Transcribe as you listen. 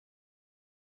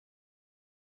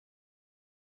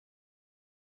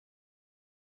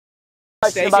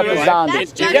Question about the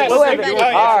zombies.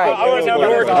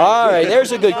 All right,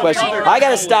 there's a good question. I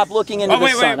got to stop looking into the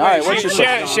sun. All right, what's your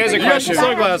question? She has a question.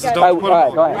 Sunglasses. All right,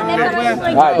 go ahead.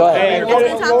 All right, go ahead.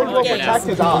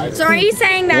 So are you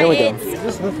saying that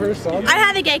I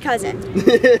have a gay cousin,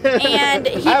 and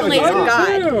he believes in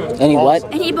God. And he what?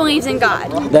 And he believes in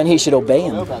God. Then he should obey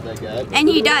him. And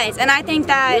he does. And I think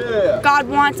that God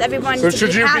wants everyone to be happy. So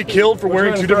should you be killed for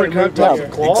wearing two different types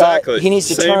of cloth? Exactly. He needs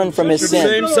to turn from his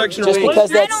sin. Just because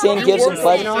that sin gives him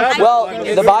pleasure. Well,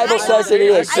 the Bible says that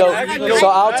it is. So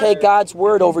I'll take God's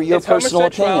word over your personal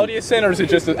opinion. Is homosexuality a sin, or is it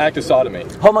just an act of sodomy?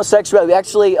 Homosexuality.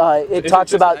 Actually, it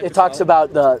talks about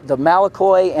the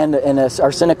malakoi and the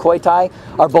arsenokoitai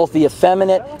are both the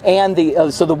effeminate and the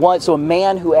so a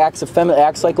man who acts effeminate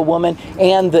acts like a woman,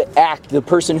 and the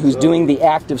person who's doing the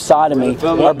act of sodomy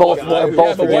are both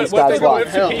against God's law. What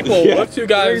if two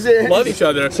guys love each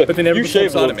other, but they never perform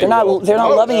sodomy? They're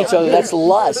not loving each other. That's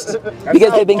lust,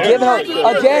 because they've been given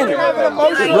again.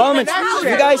 Romans,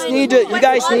 you guys need to.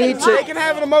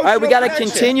 All right, we got to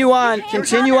continue on.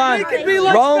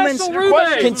 Romans,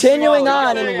 continuing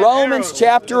on in Romans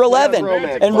chapter 11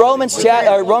 and Romans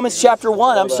chapter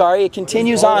 1. I'm sorry, it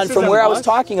continues on from where I was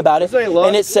talking about it,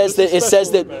 and it says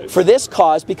that for this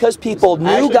cause, because people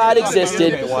knew God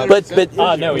existed, but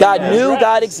God knew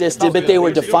God existed, but they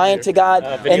were defiant to God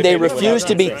and they refused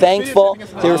to be thankful.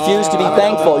 They refused to be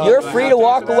thankful. You're free to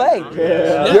walk away.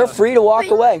 You're free to walk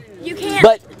away.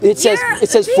 But it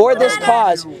says for this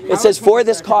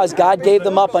cause God gave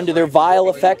them up unto their vile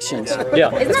affections.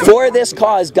 For this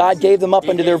cause God gave them up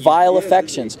unto their vile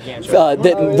affections.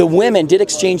 The women did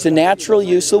exchange the natural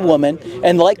use of the woman,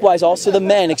 and likewise also the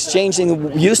men exchanging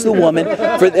the use of the woman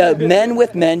for men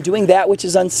with men, doing that which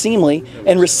is unseemly,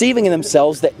 and receiving in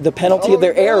themselves the penalty of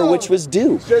their error which was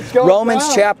due.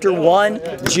 Romans chapter 1,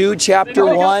 Jude chapter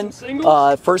 1,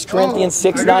 1 Corinthians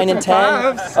 6, 9, and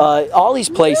 10. All these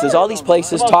places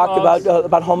talk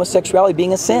about homosexuality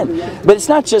being a sin. But it's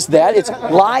not just that, it's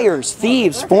liars,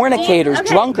 thieves, fornicators,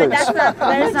 drunkards.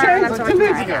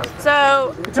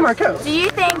 So, do you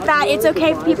think that it's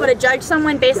okay for people to judge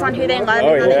someone based on who they love?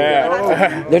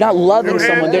 They're not loving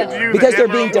someone because they're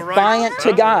being defiant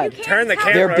to God.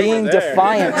 They're being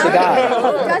defiant to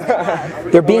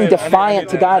God. They're being defiant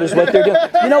to God is what they're doing.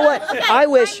 You know what? I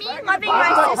wish... loving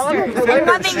my sister, or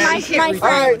loving my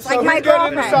friends, like my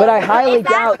girlfriend. But I highly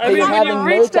doubt that you're having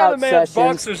make-out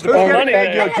sessions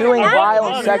and you're doing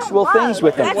violent sexual things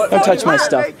with them. Don't touch my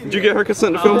stuff. Did you get her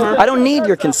consent to film her? I don't need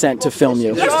your consent to film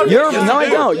you. No, I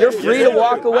don't. You're free to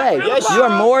walk away. You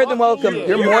are more than welcome.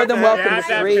 You're more than welcome to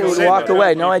free to walk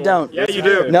away. No, I don't. Yeah, you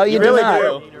do. No, you do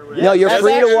not. No, you're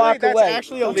free to walk away.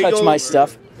 Don't touch my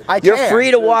stuff. You're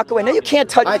free to walk away. No, you can't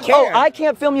touch. Oh, I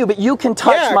can't film you, but you can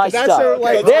touch my stuff.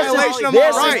 This is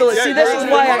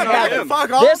why I have it.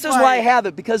 This is why I have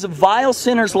it, because of vile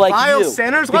sinners like you.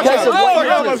 Because of what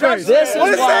you do. This is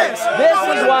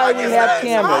why we have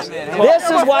cameras. This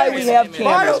is why we have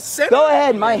cameras. Go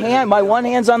ahead. My one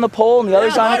hand's on the pole and the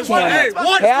other's on the camera.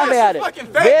 Have at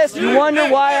it. You wonder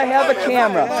why I have a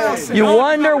camera. You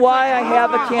wonder why I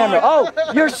have a camera. Oh,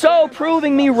 you're so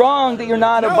proving me wrong that you're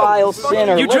not a vile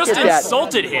sinner. You just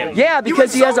insulted him. Yeah,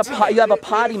 because you have a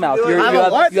potty mouth. You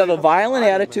have a violent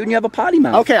attitude and you have a potty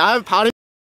mouth. Okay, I have potty.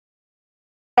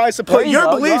 I support your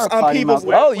beliefs on people's.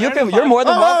 Oh, you're more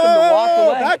than welcome to walk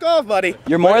away. Back off, buddy.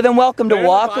 You're more than welcome to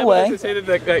walk away.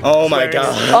 Oh my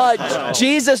God.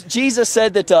 Jesus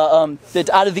said that that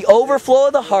out of the overflow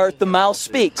of the heart the mouth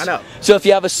speaks. I know. So if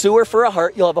you have a sewer for a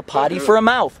heart, you'll have a potty for a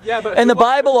mouth. And the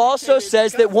Bible also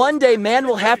says that one day man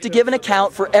will have to give an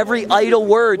account for every idle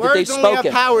word that they've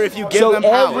spoken. Power if you give them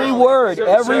power. Every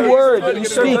word that you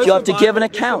speak, you'll have to give an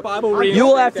account. You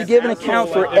will have to give an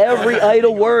account for every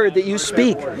idle word that you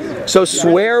speak. So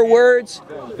swear words,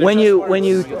 when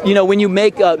you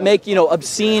make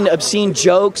obscene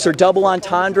jokes or double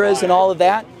entendres and all of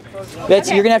that,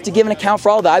 you're gonna have to give an account for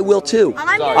all that. I will too.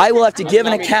 I will have to give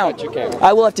an account.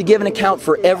 I will have to give an account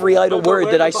for every idle word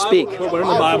that I speak. Where in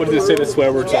the Bible does it say that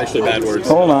swear words are actually bad words?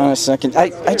 Hold on a second.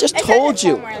 I just told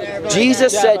you.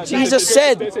 Jesus said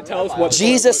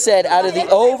out of the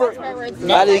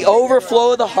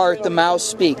overflow of the heart the mouth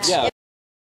speaks.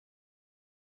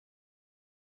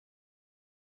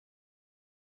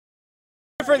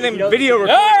 Different than video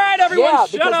recording. All right, everyone,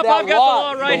 shut up. I've got the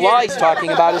law right here. The law he's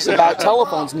talking about is about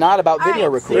telephones, not about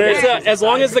video recording. As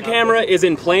long as the camera is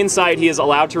in plain sight, he is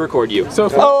allowed to record you.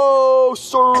 Oh,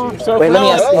 sir. Wait, let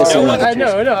me ask this.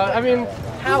 No, I mean...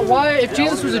 Why, if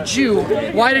Jesus was a Jew,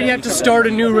 why did he have to start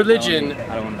a new religion?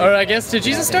 Or I guess, did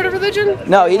Jesus start a religion?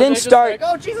 No, he didn't start.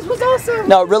 Like, oh, Jesus was awesome.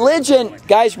 No, religion,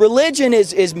 guys, religion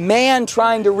is man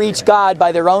trying to reach God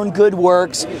by their own good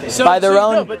works, by their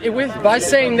own. No, but by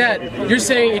saying that, you're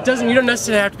saying it doesn't. You don't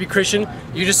necessarily have to be Christian.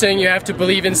 You're just saying you have to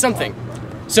believe in something.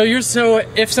 So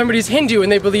if somebody's Hindu and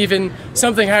they believe in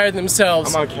something higher than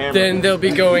themselves, then they'll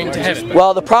be going to heaven.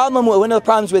 Well, one of the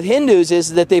problems with Hindus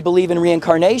is that they believe in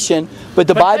reincarnation, but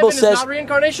the Bible heaven says. Is not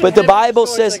reincarnation. But the Bible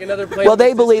says. Like well,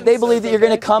 they believe that you're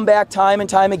going to come back time and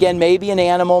time again. Maybe an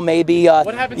animal, maybe.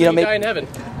 What happens when you die in heaven?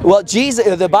 Well,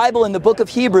 the Bible in the book of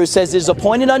Hebrews says it is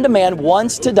appointed unto man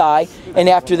once to die, and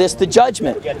after this the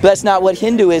judgment. But that's not what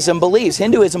Hinduism believes.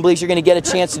 Hinduism believes you're going to get a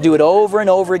chance to do it over and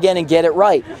over again and get it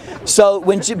right. So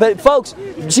but folks,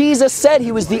 Jesus said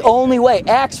he was the only way.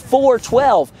 Acts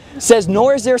 4:12 says,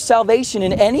 "Nor is there salvation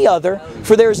in any other,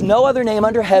 for there is no other name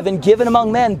under heaven given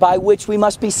among men by which we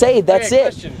must be saved." That's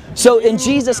it. Question. So, and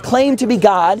Jesus claimed to be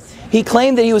God. He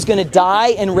claimed that he was going to die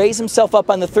and raise himself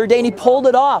up on the third day, and he pulled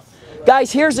it off.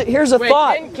 Guys, here's a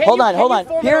thought. Hold on.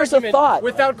 Here's a thought.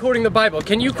 Without quoting the Bible,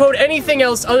 can you quote anything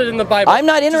else other than the Bible? I'm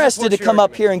not interested to come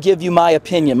up here and give you my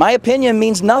opinion. My opinion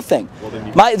means nothing.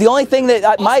 The only thing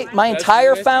that my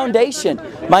entire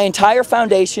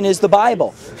foundation is the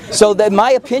Bible. So that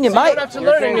my opinion, my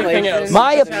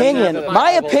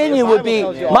opinion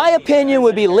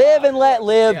would be live and let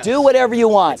live, do whatever you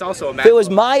want. If it was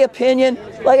my opinion,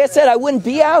 like I said, I wouldn't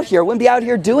be out here. I wouldn't be out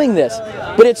here doing this.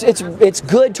 But it's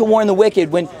good to warn the wicked.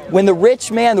 When the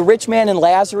rich man and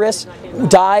Lazarus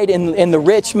died, and the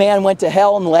rich man went to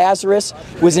hell, and Lazarus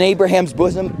was in Abraham's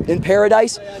bosom in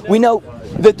paradise, we know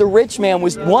that the rich man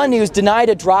was he was denied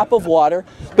a drop of water,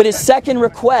 but his second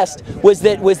request was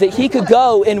that he could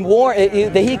go and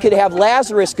that he could have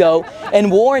Lazarus go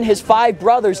and warn his 5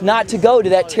 brothers not to go to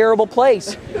that terrible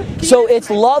place. So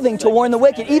it's loving to warn the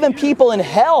wicked. Even people in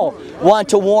hell want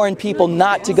to warn people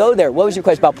not to go there. What was your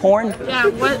question about porn? Yeah,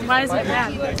 why is it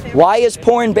bad? Why is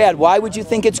porn bad? Why would you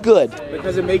think it's good?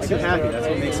 Because it makes you happy. That's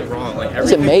what makes it wrong. Like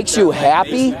Because it makes you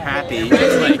happy? Happy.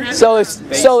 So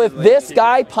if this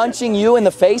guy punching you in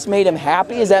the face made him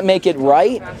happy, does that make it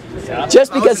right?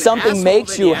 Just because something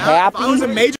makes you happy? If I was a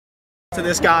major to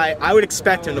this guy, I would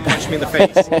expect him to punch me in the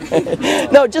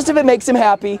face. No, just if it makes him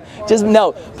happy. Just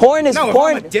no. Porn is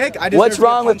porn. If I'm a dick, I What's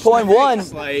wrong with porn?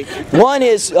 One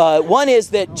is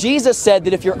that Jesus said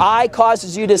that if your eye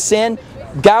causes you to sin,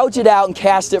 gouge it out and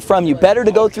cast it from you. Better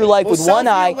to go through life with one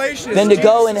eye than to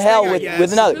go in hell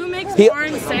with another. Who makes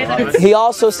porn say that? He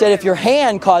also said if your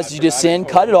hand causes you to sin,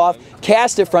 cut it off,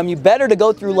 cast it from you. Better to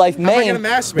go through life maimed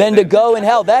than to go in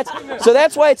hell. That's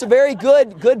why it's a very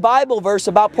good Bible verse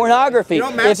about pornography.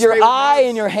 If your eye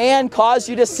and your hand cause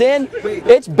you to sin,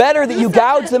 it's better that you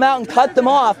gouge them out and cut them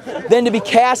off than to be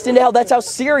cast into hell. That's how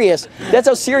serious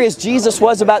Jesus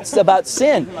was about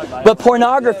sin. But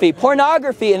pornography,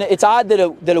 and it's odd that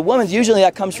a woman's, usually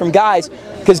that comes from guys,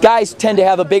 because guys tend to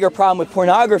have a bigger problem with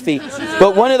pornography.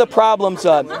 But one of the problems,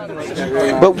 but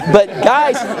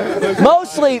guys,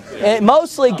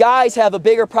 mostly guys have a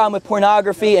bigger problem with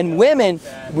pornography, and women,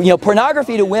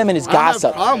 pornography to women is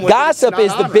gossip. Gossip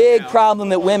is the big problem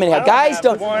that women have. Guys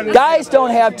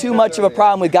don't have too much of a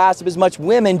problem with gossip as much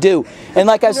women do. And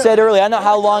like I said earlier, I don't know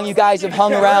how long you guys have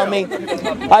hung around me.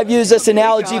 I've used this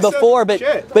analogy before,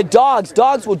 but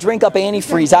dogs will drink up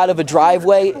antifreeze out of a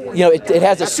driveway. It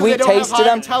has a sweet taste to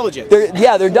them.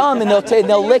 They're dumb, and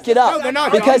they'll lick it up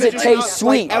because it tastes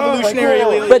sweet.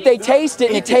 But they taste it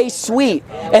and it tastes sweet,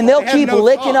 and they'll keep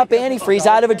licking up antifreeze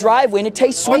out of a driveway, and it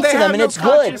tastes sweet to them, and it's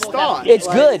good. It's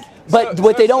good. But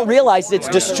what they don't realize is it's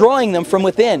destroying them from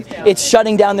within. It's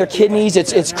shutting down their kidneys.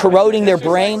 It's corroding their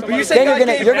brain. Then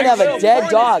you're gonna have a dead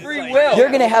dog. You're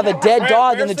gonna have a dead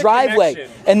dog in the driveway,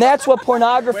 and that's what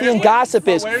pornography and gossip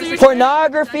is.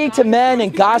 Pornography to men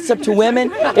and gossip to women.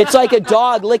 It's like a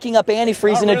dog licking up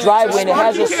antifreeze in a driveway, and it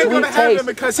has a sweet taste.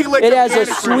 It has a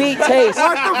sweet taste.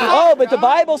 Oh, but the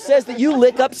Bible says that you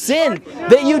lick up sin.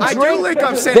 That you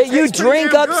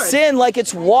drink up sin like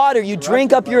it's water. You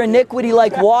drink up your iniquity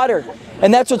like water.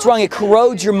 And that's what's wrong. It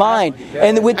corrodes your mind.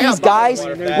 And with these guys,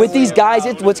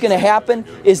 what's going to happen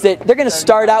is that they're going to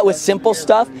start out with simple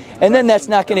stuff, and then they're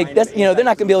not going to be able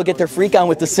to get their freak on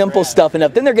with the simple stuff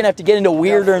enough. Then they're going to have to get into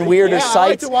weirder and weirder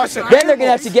sites. Then they're going to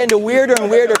have to get into weirder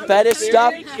and weirder fetish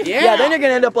stuff. Yeah, then you're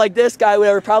going to end up like this guy,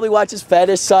 whatever, probably watches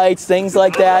fetish sites, things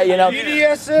like that,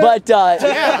 But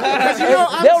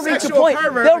they'll reach a point.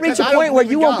 They'll reach a point where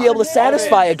you won't be able to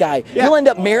satisfy a guy. You'll end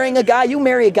up marrying a guy. You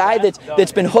marry a guy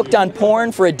that's been hooked on porn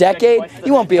porn for a decade,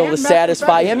 you won't be able to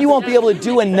satisfy him. You won't be able to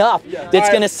do enough that's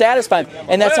going to satisfy him.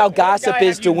 And that's how gossip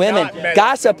is to women.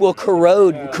 Gossip will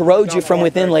corrode you from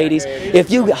within, ladies. If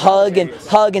you hug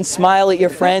and smile at your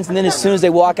friends, and then as soon as they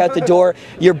walk out the door,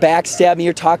 you're backstabbing,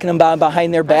 you're talking about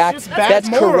behind their back, that's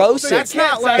corrosive.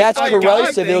 That's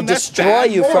corrosive. It'll destroy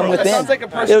you from within.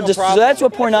 So that's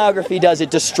what pornography does.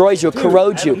 It destroys you. It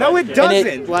corrodes you. No, it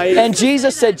doesn't. And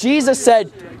Jesus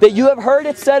said that you have heard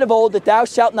it said of old that thou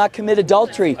shalt not commit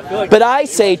adultery. But I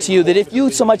say to you that if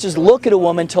you so much as look at a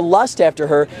woman to lust after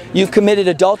her, you've committed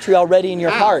adultery already in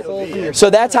your heart. So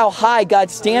that's how high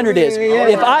God's standard is.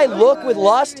 If I look with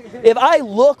lust,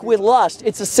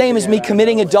 it's the same as me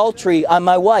committing adultery on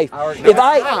my wife.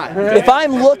 If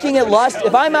I'm looking at lust,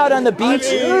 if I'm out on the beach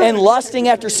and lusting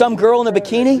after some girl in a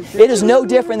bikini, it is no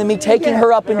different than me taking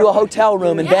her up into a hotel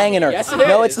room and banging her.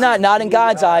 No, it's not. Not in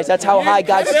God's eyes. That's how high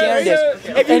God's standard is.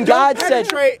 And God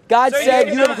said,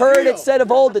 you have heard it said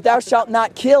of old that thou shalt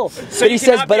not kill. But he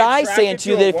says, but I say unto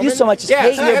you that if you so much as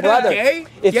hate your brother,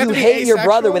 if you hate your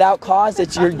brother without cause,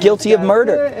 that you're guilty of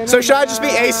murder. So should I just be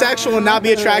asexual and not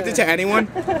be attracted to anyone?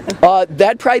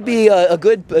 That'd probably be a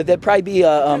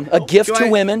gift to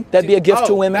women. That'd be a gift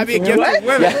to women. That'd be a gift to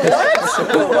women.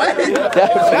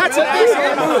 That's an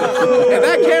excellent move. If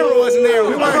that camera wasn't there,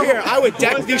 we weren't here, I would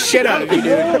deck the shit out of you,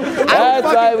 dude. That's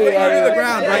why we to the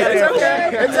ground right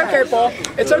there. It's okay, Paul.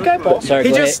 It's okay, Paul. Sorry,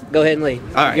 go ahead and leave.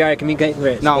 All right. You're all right. Can you get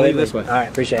Chris? No, I'll leave this way. All right,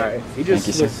 appreciate it. He just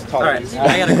was talking. All right,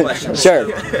 I got a question.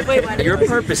 Sure. Your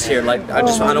purpose here, like I'm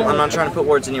not trying to put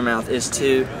words in your mouth, is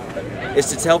to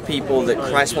tell people that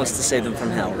Christ wants to save them from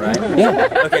hell, right?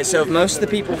 Yeah. Okay, so if most of the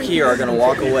people here are going to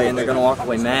walk away, and they're going to walk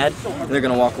away mad, and they're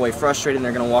going to walk away frustrated, and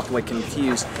they're going to walk away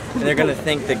confused, and they're going to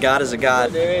think that God is a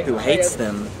God who hates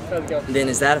them, then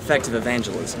is that effective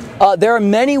evangelism? There are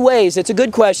many ways. It's a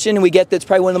good question, and we get that's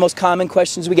probably one of the most common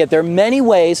questions we get. There are many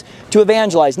ways to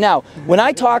evangelize. Now, when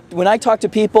I talk to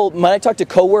people, when I talk to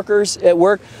coworkers at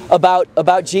work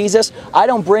about Jesus, I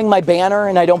don't bring my banner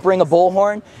and I don't bring a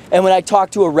bullhorn. And when I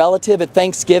talk to a relative at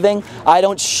Thanksgiving, I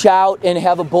don't shout and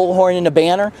have a bullhorn and a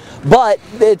banner. But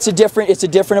it's a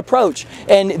different approach.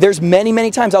 And there's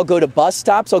many times I'll go to bus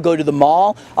stops, I'll go to the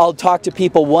mall, I'll talk to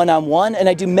people one-on-one, and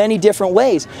I do many different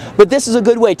ways. But this is a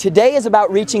good way. Today is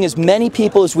about reaching as many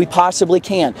people as we possibly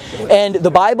can. And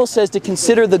the Bible says to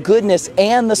consider the goodness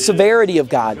and the severity of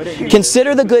God.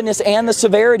 Consider the goodness and the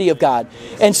severity of God.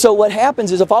 And so what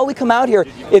happens is if all we come out here,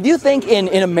 if you think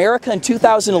in America in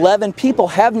 2011, people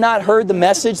have not heard the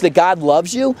message that God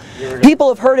loves you, people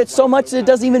have heard it so much that it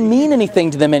doesn't even mean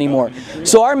anything to them anymore.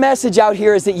 So our message out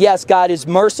here is that yes, God is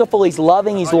merciful, He's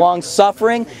loving, He's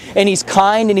long-suffering, and He's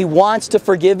kind, and He wants to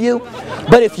forgive you.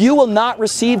 But if you will not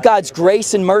receive God's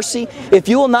grace and mercy, if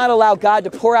you will not allow God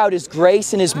to pour out His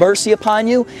grace and His mercy upon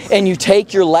you, and you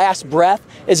take your last breath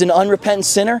as an unrepentant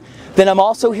sinner, then I'm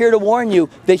also here to warn you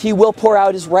that He will pour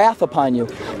out His wrath upon you.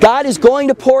 God is going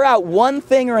to pour out one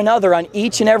thing or another on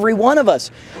each and every one of us.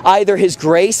 Either His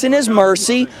grace and His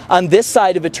mercy on this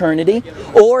side of eternity,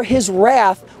 or His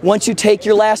wrath once you take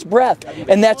your last breath.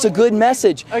 And that's a good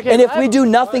message. And if we do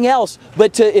nothing else,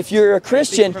 if you're a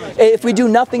Christian, if we do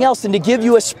nothing else than to give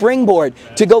you a springboard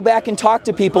to go back and talk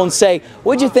to people and say,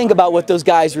 what'd you think about what those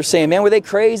guys were saying? Man, were they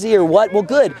crazy or what? Well,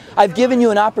 good. I've given you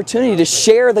an opportunity to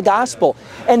share the gospel.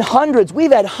 And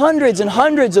we've had hundreds and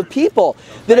hundreds of people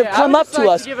that have come up to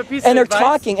us and are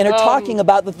talking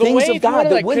about the things of God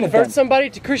that wouldn't have been. Convert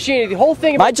somebody to Christianity, the whole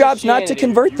thing about my job's not to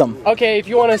convert them. Okay, if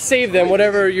you want to save them,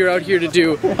 whatever you're out here to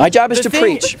do. My job is to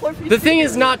preach. The thing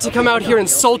is not to come out here and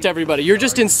insult everybody. You're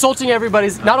just insulting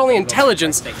everybody's not only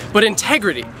intelligence, but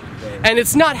integrity. And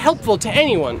it's not helpful to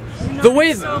anyone. The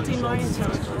way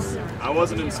I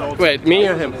wasn't insulted. Wait, me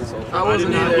or him? I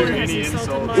wasn't hearing any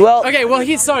insults. Well, okay, well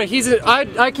he's sorry.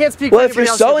 I can't speak. Well, if you're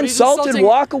so insulted,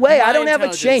 walk away. I don't have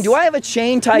a chain. Do I have a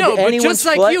chain tied to anyone's foot? No, but just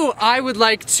like you, I would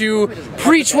like to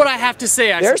preach what I have to say.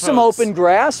 There's some open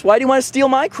grass. Why do you want to steal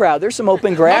my crowd? There's some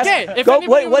open grass. Okay, if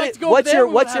anybody would like to go there,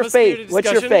 what's your faith?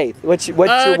 What's your faith? What's your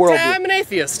worldview? I'm an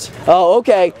atheist. Oh,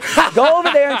 okay. Go over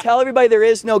there and tell everybody there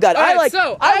is no God. I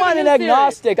want an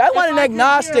agnostic. I want an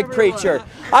agnostic preacher.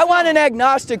 I want an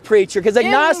agnostic preacher because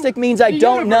agnostic means I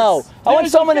don't know. I want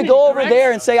someone to go over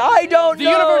there and say, I don't know.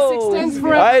 The universe extends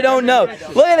forever. I don't know.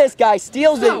 Look at this guy.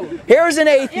 Steals it. Here's an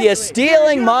atheist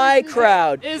stealing my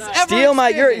crowd.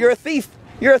 You're a thief.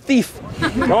 You're a thief.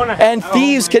 And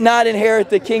thieves cannot inherit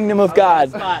the kingdom of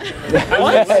God.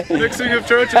 Mixing of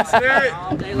church and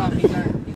state.